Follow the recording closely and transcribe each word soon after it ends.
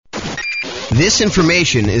This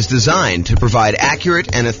information is designed to provide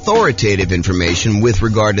accurate and authoritative information with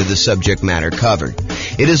regard to the subject matter covered.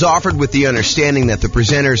 It is offered with the understanding that the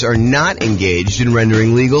presenters are not engaged in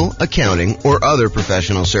rendering legal, accounting, or other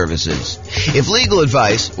professional services. If legal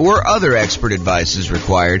advice or other expert advice is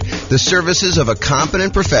required, the services of a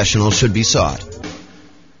competent professional should be sought.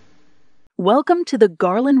 Welcome to the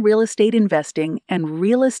Garland Real Estate Investing and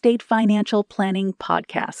Real Estate Financial Planning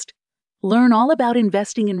podcast. Learn all about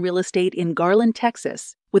investing in real estate in Garland,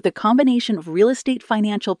 Texas, with a combination of real estate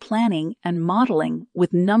financial planning and modeling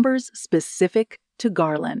with numbers specific to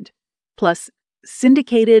Garland. Plus,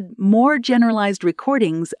 syndicated, more generalized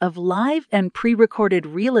recordings of live and pre-recorded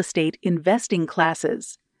real estate investing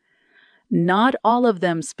classes. Not all of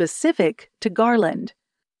them specific to Garland.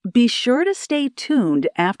 Be sure to stay tuned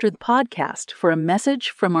after the podcast for a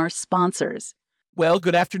message from our sponsors. Well,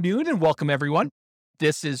 good afternoon and welcome, everyone.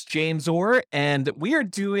 This is James Orr, and we are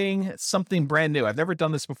doing something brand new. I've never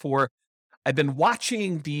done this before. I've been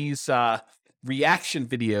watching these reaction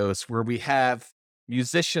videos where we have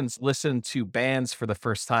musicians listen to bands for the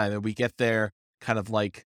first time, and we get their kind of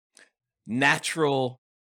like natural,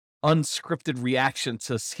 unscripted reaction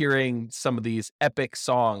to hearing some of these epic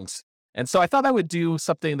songs. And so I thought I would do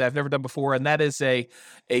something that I've never done before, and that is a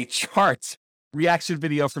chart reaction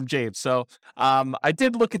video from James. So I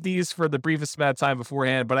did look at these for the briefest amount of time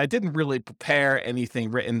beforehand, but I didn't really prepare anything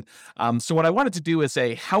written. So what I wanted to do is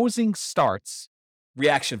a housing starts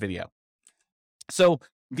reaction video. So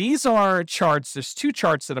these are charts. There's two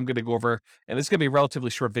charts that I'm going to go over, and it's going to be a relatively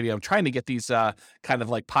short video. I'm trying to get these kind of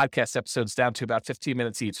like podcast episodes down to about 15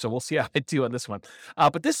 minutes each, so we'll see how I do on this one.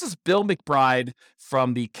 But this is Bill McBride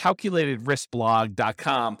from the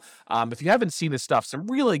calculatedriskblog.com. If you haven't seen his stuff, some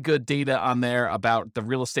really good data on there about the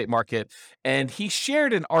real estate market. And he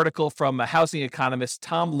shared an article from a housing economist,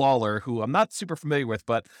 Tom Lawler, who I'm not super familiar with,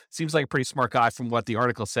 but seems like a pretty smart guy from what the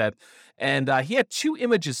article said. And he had two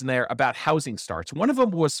images in there about housing starts. One of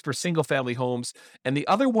them was for single family homes, and the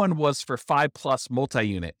other one was for 5+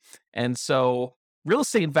 multi-unit. And so real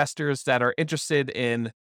estate investors that are interested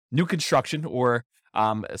in new construction or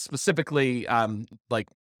specifically like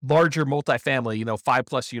larger multifamily,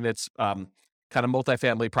 5+ units, kind of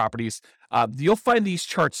multifamily properties, you'll find these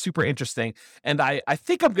charts super interesting. And I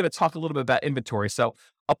think I'm going to talk a little bit about inventory. So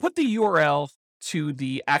I'll put the URL to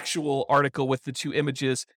the actual article with the two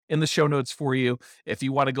images in the show notes for you if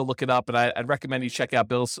you want to go look it up. And I'd recommend you check out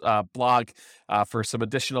Bill's blog for some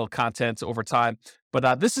additional content over time.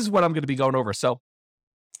 But this is what I'm going to be going over. So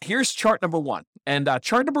here's chart number one. And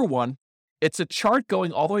chart number one, it's a chart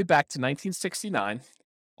going all the way back to 1969,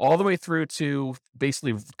 all the way through to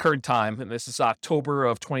basically current time. And this is October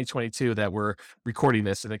of 2022 that we're recording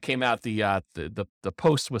this. And it came out, the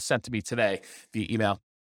post was sent to me today via email.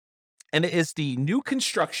 And it is the new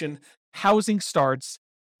construction, housing starts,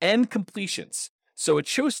 and completions. So it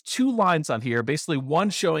shows two lines on here, basically one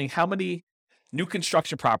showing how many new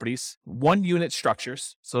construction properties, 1-unit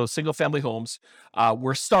structures, so single family homes,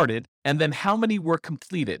 were started, and then how many were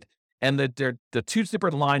completed. And the two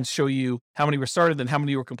different lines show you how many were started and how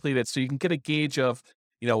many were completed. So you can get a gauge of,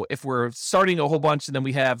 if we're starting a whole bunch and then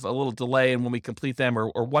we have a little delay in when we complete them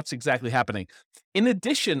or what's exactly happening. In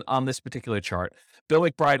addition, on this particular chart, Bill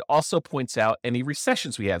McBride also points out any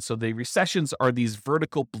recessions we had. So the recessions are these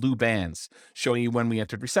vertical blue bands showing you when we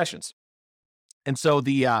entered recessions. And so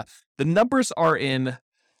the numbers are in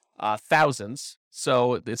thousands.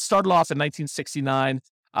 So it started off in 1969.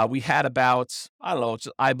 We had about, just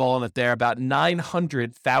eyeballing it there, about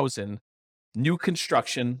 900,000 new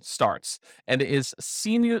construction starts, and it is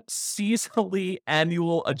seasonally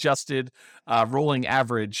annual adjusted rolling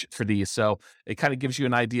average for these. So it kind of gives you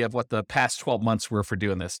an idea of what the past 12 months were for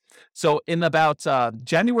doing this. So in about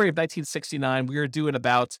January of 1969, we were doing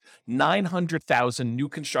about 900,000 new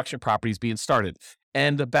construction properties being started,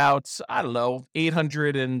 and about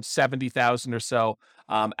 870,000 or so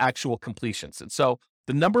actual completions. And so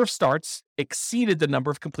the number of starts exceeded the number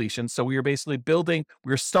of completions. So we were basically we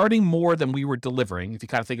were starting more than we were delivering, if you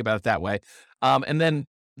kind of think about it that way. And then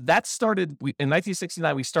that started, in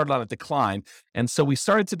 1969, we started on a decline. And so we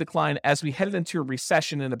started to decline as we headed into a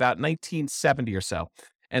recession in about 1970 or so.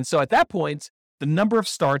 And so at that point, the number of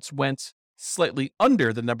starts went slightly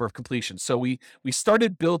under the number of completions. So we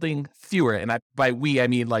started building fewer, and by we, I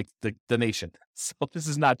mean like the nation. So this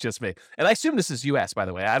is not just me. And I assume this is U.S., by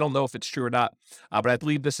the way. I don't know if it's true or not, but I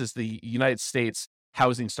believe this is the United States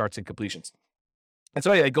housing starts and completions. And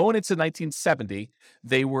so anyway, going into 1970,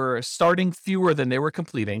 they were starting fewer than they were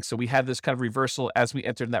completing. So we had this kind of reversal as we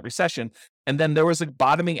entered that recession. And then there was a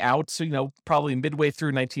bottoming out, so, probably midway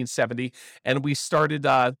through 1970. And we started,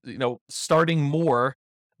 starting more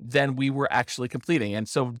than we were actually completing. And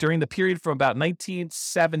so during the period from about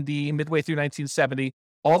 1970, midway through 1970,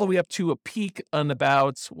 all the way up to a peak on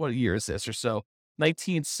about, what year is this or so,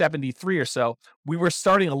 1973 or so, we were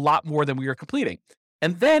starting a lot more than we were completing.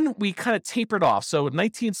 And then we kind of tapered off. So in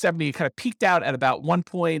 1970, it kind of peaked out at about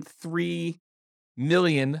 1.3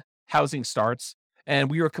 million housing starts. And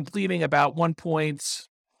we were completing about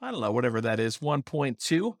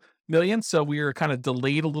 1.2 million. So we were kind of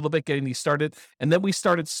delayed a little bit getting these started. And then we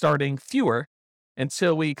started starting fewer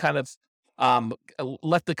until we kind of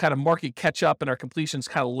let the kind of market catch up and our completions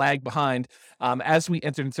kind of lag behind as we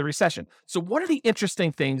entered into the recession. So one of the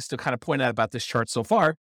interesting things to kind of point out about this chart so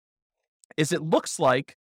far is it looks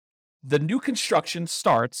like the new construction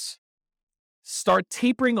start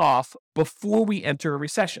tapering off before we enter a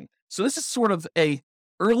recession. So this is sort of a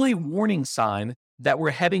early warning sign that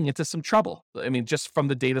we're heading into some trouble. I mean, just from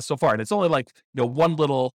the data so far. And it's only like, one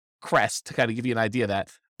little crest to kind of give you an idea of that.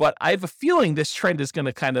 But I have a feeling this trend is going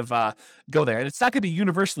to kind of go there. And it's not going to be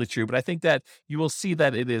universally true, but I think that you will see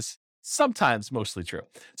that it is sometimes mostly true.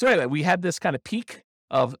 So anyway, we had this kind of peak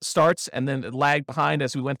of starts and then it lagged behind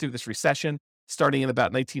as we went through this recession, starting in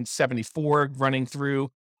about 1974, running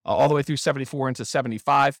through all the way through 74 into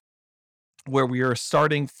 75, where we are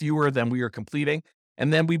starting fewer than we are completing.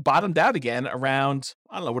 And then we bottomed out again around,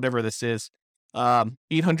 I don't know, whatever this is,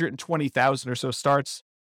 820,000 or so starts,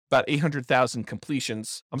 about 800,000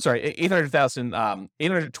 completions. I'm sorry,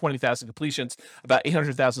 820,000 completions, about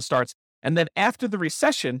 800,000 starts. And then after the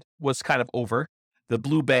recession was kind of over, the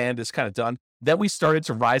blue band is kind of done, then we started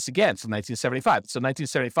to rise again from 1975. So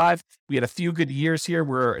 1975, we had a few good years here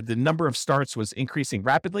where the number of starts was increasing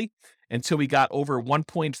rapidly until we got over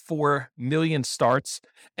 1.4 million starts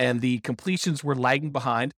and the completions were lagging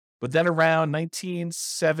behind. But then around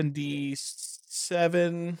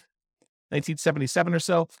 1977 or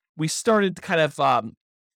so, we started to kind of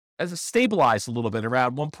as a stabilize a little bit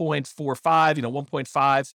around 1.45,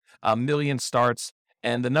 1.5 million starts.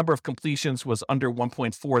 And the number of completions was under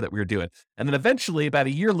 1.4 that we were doing. And then eventually, about a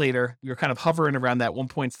year later, we were kind of hovering around that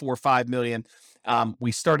 1.45 million.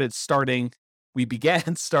 We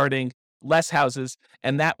began starting less houses,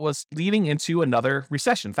 and that was leading into another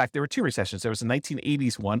recession. In fact, there were two recessions. There was a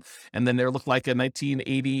 1980s one, and then there looked like a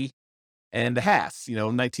 1980 and a half,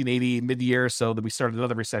 1980 mid-year. So that we started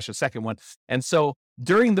another recession, second one. And so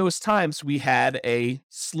during those times, we had a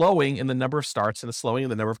slowing in the number of starts and a slowing in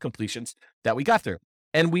the number of completions that we got through.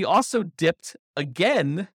 And we also dipped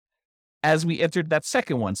again as we entered that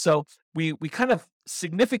second one. So we kind of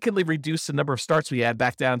significantly reduced the number of starts we had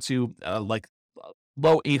back down to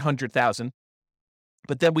low 800,000.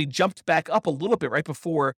 But then we jumped back up a little bit right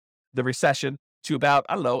before the recession to about,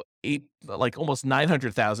 almost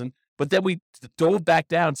 900,000. But then we dove back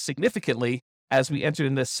down significantly as we entered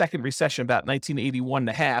in the second recession, about 1981 and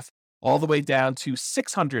a half, all the way down to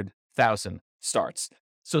 600,000 starts.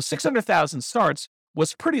 So 600,000 starts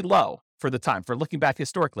was pretty low for the time, for looking back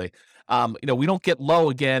historically. We don't get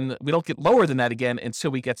lower than that again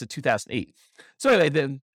until we get to 2008. So anyway,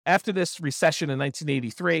 then after this recession in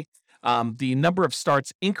 1983, the number of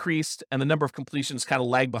starts increased and the number of completions kind of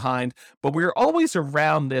lagged behind, but we were always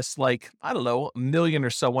around this, a million or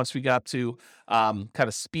so once we got to kind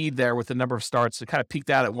of speed there with the number of starts. It kind of peaked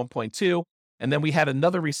out at 1.2. And then we had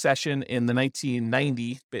another recession in the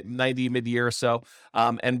 1990 mid-year or so,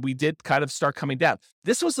 and we did kind of start coming down.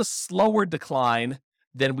 This was a slower decline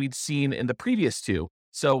than we'd seen in the previous two.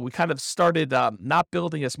 So we kind of started not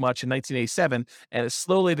building as much in 1987, and it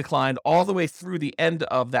slowly declined all the way through the end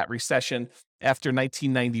of that recession after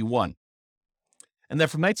 1991. And then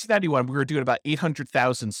from 1991, we were doing about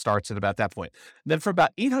 800,000 starts at about that point. And then from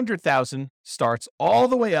about 800,000 starts all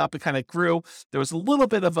the way up, it kind of grew. There was a little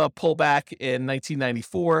bit of a pullback in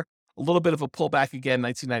 1994, a little bit of a pullback again in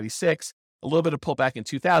 1996, a little bit of pullback in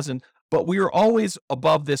 2000, but we were always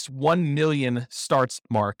above this 1 million starts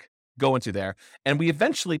mark going to there. And we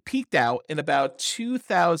eventually peaked out in about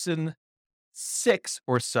 2006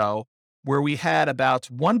 or so, where we had about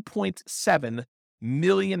 1.7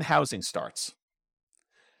 million housing starts.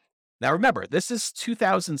 Now, remember, this is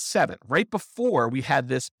 2007, right before we had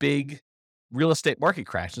this big real estate market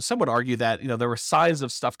crash. And some would argue that, there were signs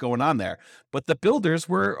of stuff going on there, but the builders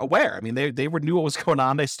were aware. I mean, they knew what was going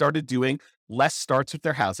on. They started doing less starts with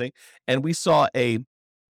their housing. And we saw a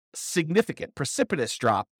significant, precipitous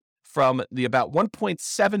drop from the about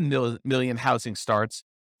 1.7 million housing starts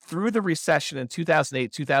through the recession in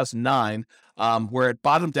 2008, 2009, where it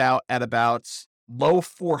bottomed out at about low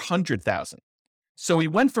 400,000. So we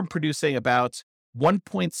went from producing about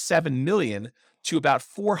 1.7 million to about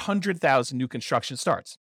 400,000 new construction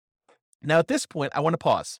starts. Now, at this point, I want to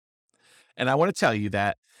pause. And I want to tell you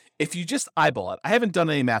that if you just eyeball it, I haven't done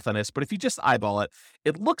any math on this, but if you just eyeball it,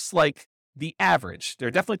 it looks like the average, there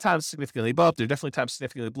are definitely times significantly above, there are definitely times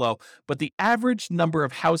significantly below, but the average number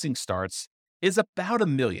of housing starts is about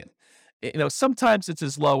 1 million. Sometimes it's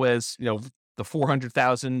as low as, the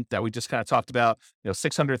 400,000 that we just kind of talked about,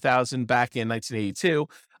 600,000 back in 1982.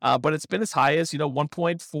 But it's been as high as,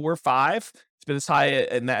 1.45. It's been as high,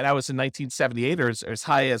 and that was in 1978, or as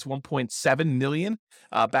high as 1.7 million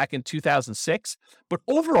back in 2006. But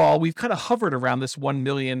overall, we've kind of hovered around this 1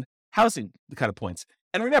 million housing kind of points.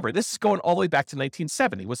 And remember, this is going all the way back to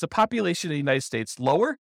 1970. Was the population of the United States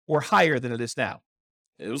lower or higher than it is now?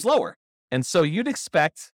 It was lower. And so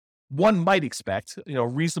one might expect, a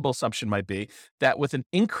reasonable assumption might be that with an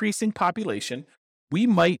increasing population, we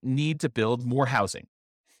might need to build more housing,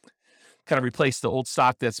 kind of replace the old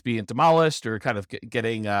stock that's being demolished or kind of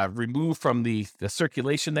getting removed from the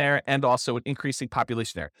circulation there, and also an increasing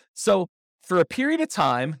population there. So for a period of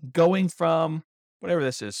time, going from whatever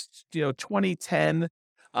this is, 2010,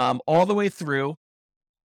 all the way through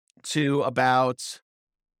to about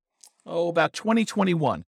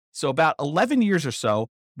 2021. So about 11 years or so,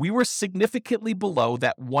 we were significantly below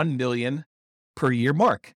that 1 million per year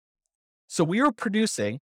mark. So we were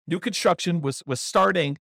producing, new construction was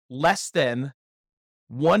starting less than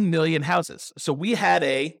 1 million houses. So we had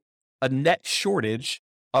a net shortage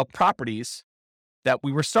of properties that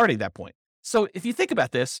we were starting at that point. So if you think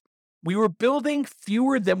about this, we were building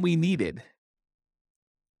fewer than we needed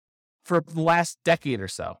for the last decade or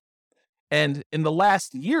so. And in the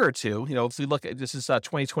last year or two, if we look at, this is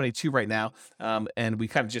 2022 right now, and we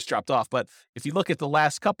kind of just dropped off. But if you look at the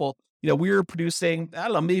last couple, we were producing, I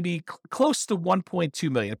don't know, maybe close to 1.2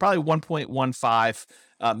 million, probably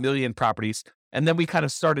 1.15 million properties. And then we kind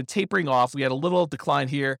of started tapering off. We had a little decline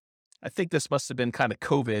here. I think this must have been kind of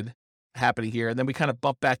COVID happening here. And then we kind of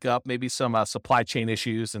bumped back up, maybe some supply chain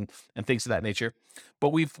issues and things of that nature. But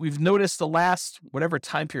we've noticed the last, whatever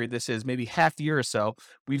time period this is, maybe half year or so,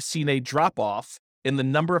 we've seen a drop off in the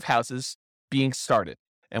number of houses being started.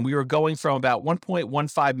 And we were going from about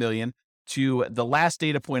 1.15 million to the last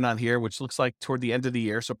data point on here, which looks like toward the end of the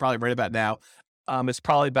year. So probably right about now, it's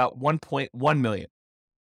probably about 1.1 million.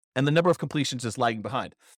 And the number of completions is lagging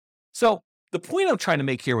behind. So the point I'm trying to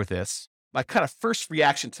make here with this, my kind of first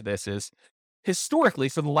reaction to this is, historically,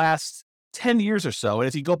 for the last 10 years or so, and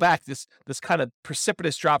if you go back, this kind of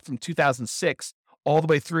precipitous drop from 2006 all the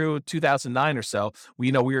way through 2009 or so,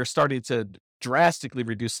 we were starting to drastically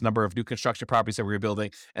reduce the number of new construction properties that we were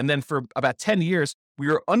building. And then for about 10 years, we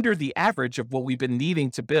were under the average of what we've been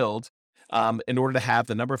needing to build in order to have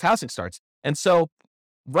the number of housing starts. And so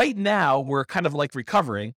right now, we're kind of like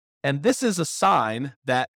recovering. And this is a sign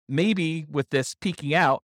that maybe with this peaking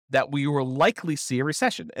out, that we will likely see a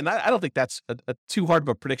recession. And I don't think that's a too hard of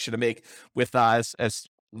a prediction to make with as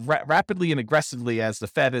rapidly and aggressively as the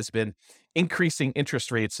Fed has been increasing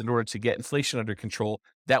interest rates in order to get inflation under control,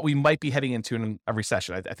 that we might be heading into a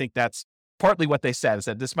recession. I think that's partly what they said, is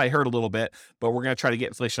that this might hurt a little bit, but we're going to try to get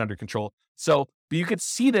inflation under control. So, but you could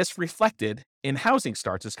see this reflected in housing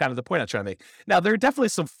starts is kind of the point I'm trying to make. Now, there are definitely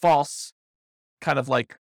some false kind of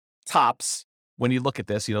like tops when you look at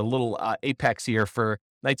this, little apex here for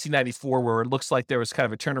 1994, where it looks like there was kind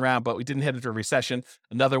of a turnaround, but we didn't head into a recession.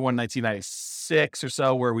 Another one, 1996 or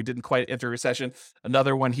so, where we didn't quite enter a recession.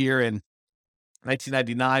 Another one here in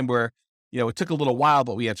 1999, where, it took a little while,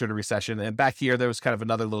 but we entered a recession. And back here, there was kind of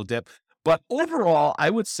another little dip. But overall,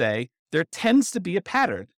 I would say there tends to be a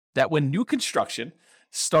pattern that when new construction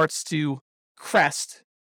starts to crest,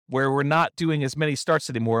 where we're not doing as many starts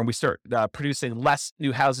anymore, and we start producing less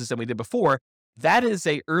new houses than we did before, that is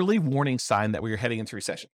a early warning sign that we are heading into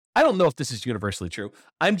recession. I don't know if this is universally true.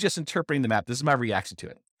 I'm just interpreting the map. This is my reaction to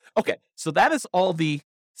it. Okay, so that is all the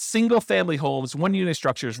single family homes, one unit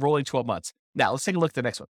structures rolling 12 months. Now let's take a look at the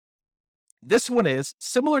next one. This one is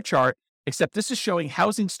similar chart, except this is showing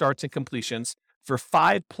housing starts and completions for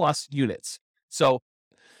 5+ units. So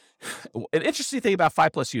an interesting thing about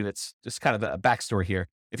 5+ units, just kind of a backstory here.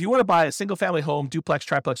 If you want to buy a single family home, duplex,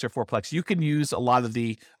 triplex, or fourplex, you can use a lot of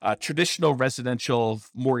the traditional residential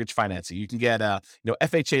mortgage financing. You can get a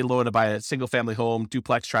FHA loan to buy a single family home,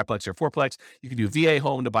 duplex, triplex, or fourplex. You can do VA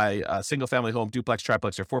home to buy a single family home, duplex,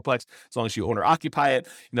 triplex, or fourplex, as long as you own or occupy it.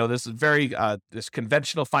 This is very this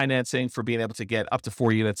conventional financing for being able to get up to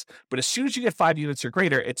 4 units. But as soon as you get 5 units or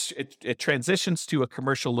greater, it transitions to a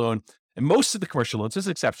commercial loan. And most of the commercial loans, there's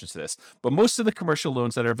exceptions to this, but most of the commercial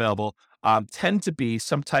loans that are available tend to be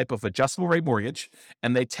some type of adjustable rate mortgage,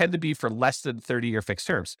 and they tend to be for less than 30-year fixed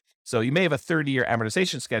terms. So you may have a 30-year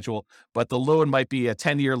amortization schedule, but the loan might be a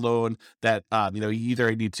 10-year loan that, you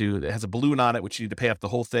either need to, it has a balloon on it, which you need to pay off the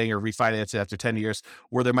whole thing or refinance it after 10 years,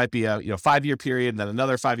 or there might be a, 5-year period, then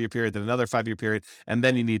another 5-year period, then another 5-year period, and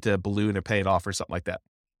then you need to balloon or pay it off or something like that.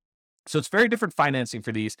 So it's very different financing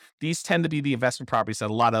for these. These tend to be the investment properties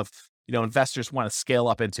that a lot of investors want to scale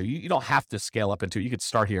up into. You don't have to scale up into it. You could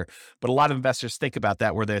start here, but a lot of investors think about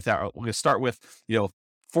that where they thought, we're going to start with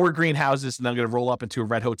 4 greenhouses and then I'm going to roll up into a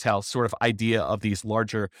red hotel sort of idea of these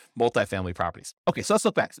larger multifamily properties. Okay, so let's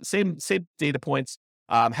look back. Same data points.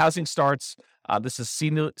 Housing starts. This is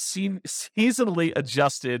seasonally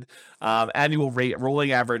adjusted annual rate,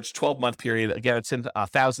 rolling average, 12-month period. Again, it's in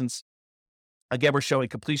thousands. Again, we're showing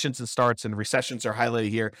completions and starts, and recessions are highlighted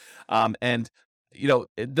here.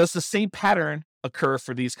 Does the same pattern occur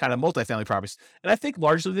for these kind of multifamily properties? And I think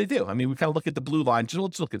largely they do. I mean, we kind of look at the blue line,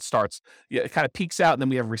 just look at starts. Yeah, it kind of peaks out, and then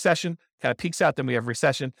we have recession. Kind of peaks out, then we have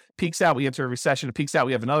recession. Peaks out, we enter a recession. It peaks out,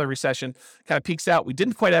 we have another recession. Kind of peaks out, we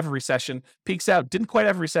didn't quite have a recession. Peaks out, didn't quite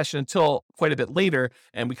have a recession until quite a bit later,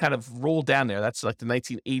 and we kind of rolled down there. That's like the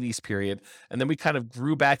 1980s period. And then we kind of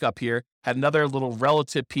grew back up here, had another little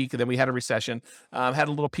relative peak, and then we had a recession. Had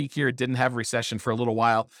a little peak here, didn't have a recession for a little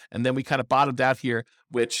while, and then we kind of bottomed out here,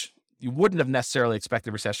 which you wouldn't have necessarily expected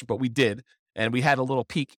a recession, but we did. And we had a little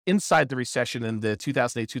peak inside the recession in the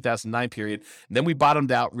 2008, 2009 period. And then we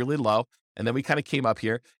bottomed out really low. And then we kind of came up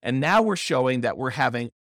here. And now we're showing that we're having,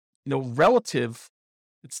 relative,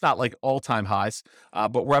 it's not like all-time highs,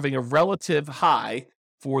 but we're having a relative high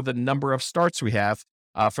for the number of starts we have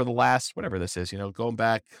for the last, whatever this is, going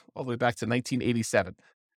back all the way back to 1987.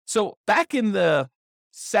 So back in the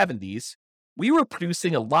 70s, we were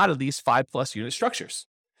producing a lot of these 5+ unit structures.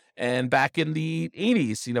 And back in the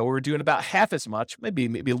 80s, we were doing about half as much, maybe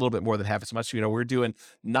a little bit more than half as much. We were doing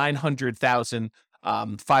 900,000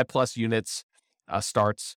 5+ units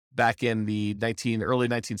starts back in the early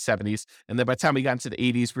 1970s. And then by the time we got into the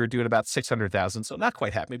 80s, we were doing about 600,000. So not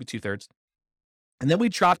quite half, maybe 2/3. And then we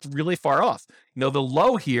dropped really far off. The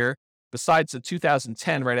low here, besides the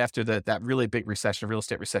 2010, right after that really big recession, real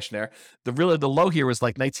estate recession there, the low here was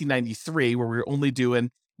like 1993, where we were only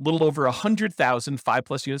doing little over 100,000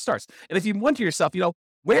 5+ unit starts. And if you wonder to yourself,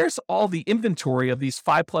 where's all the inventory of these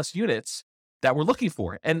 5+ units that we're looking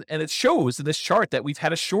for? And it shows in this chart that we've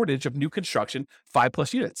had a shortage of new construction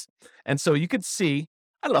 5+ units. And so you could see,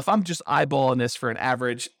 I don't know if I'm just eyeballing this for an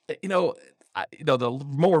average, the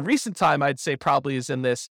more recent time I'd say probably is in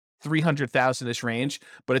this 300,000-ish range.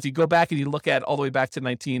 But if you go back and you look at all the way back to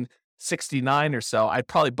 1969 or so, I'd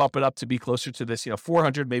probably bump it up to be closer to this,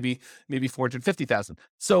 400, maybe 450,000.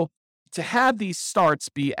 So to have these starts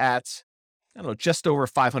be at, just over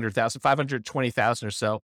 500,000, 520,000 or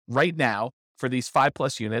so right now for these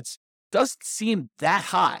 5+ units doesn't seem that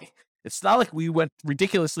high. It's not like we went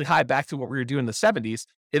ridiculously high back to what we were doing in the 70s.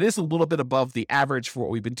 It is a little bit above the average for what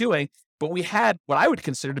we've been doing, but we had what I would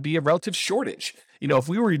consider to be a relative shortage. If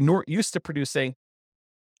we were used to producing,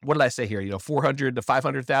 what did I say here? 400 to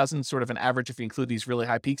 500,000, sort of an average if you include these really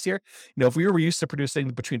high peaks here. If we were used to producing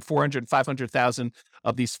between 400 and 500,000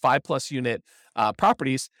 of these 5+ unit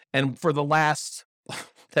properties, and for the last,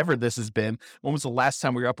 whatever this has been, when was the last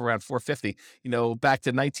time we were up around 450? Back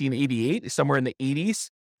to 1988, somewhere in the 80s,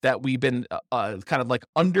 that we've been kind of like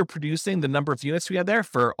underproducing the number of units we had there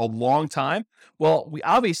for a long time. Well, we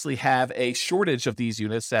obviously have a shortage of these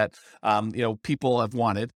units that, people have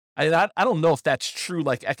wanted. I don't know if that's true,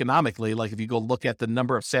 like economically, like if you go look at the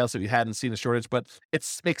number of sales that we had and seen a shortage, but it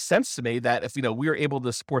makes sense to me that if, we were able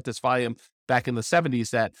to support this volume back in the 70s,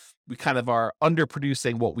 that we kind of are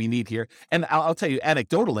underproducing what we need here. And I'll tell you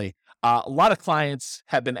anecdotally, a lot of clients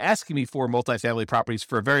have been asking me for multifamily properties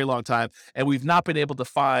for a very long time, and we've not been able to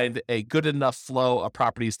find a good enough flow of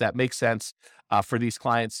properties that make sense for these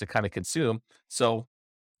clients to kind of consume. So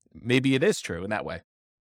maybe it is true in that way.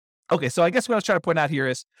 Okay, so I guess what I was trying to point out here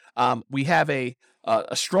is we have a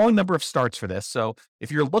strong number of starts for this. So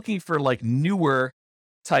if you're looking for like newer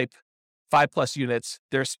type 5+ units,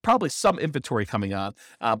 there's probably some inventory coming on,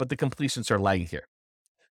 but the completions are lagging here.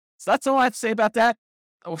 So that's all I have to say about that.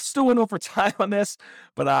 I still went over time on this,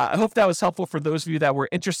 but I hope that was helpful for those of you that were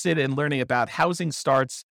interested in learning about housing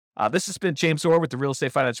starts. This has been James Orr with the Real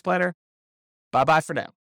Estate Financial Planner. Bye-bye for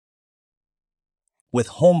now. With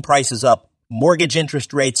home prices up, mortgage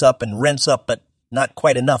interest rates up, and rents up, but not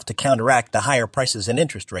quite enough to counteract the higher prices and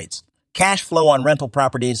interest rates, cash flow on rental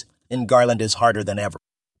properties in Garland is harder than ever.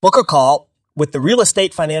 Book a call with the Real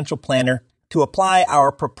Estate Financial Planner to apply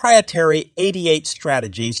our proprietary 88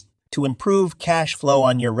 strategies to improve cash flow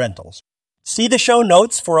on your rentals. See the show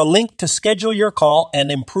notes for a link to schedule your call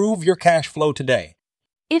and improve your cash flow today.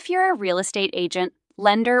 If you're a real estate agent,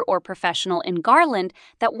 lender, or professional in Garland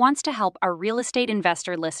that wants to help our real estate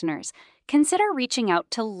investor listeners, consider reaching out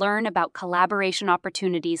to learn about collaboration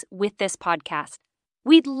opportunities with this podcast.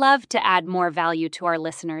 We'd love to add more value to our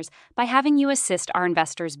listeners by having you assist our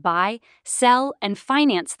investors buy, sell, and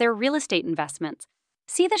finance their real estate investments.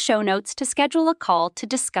 See the show notes to schedule a call to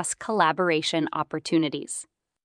discuss collaboration opportunities.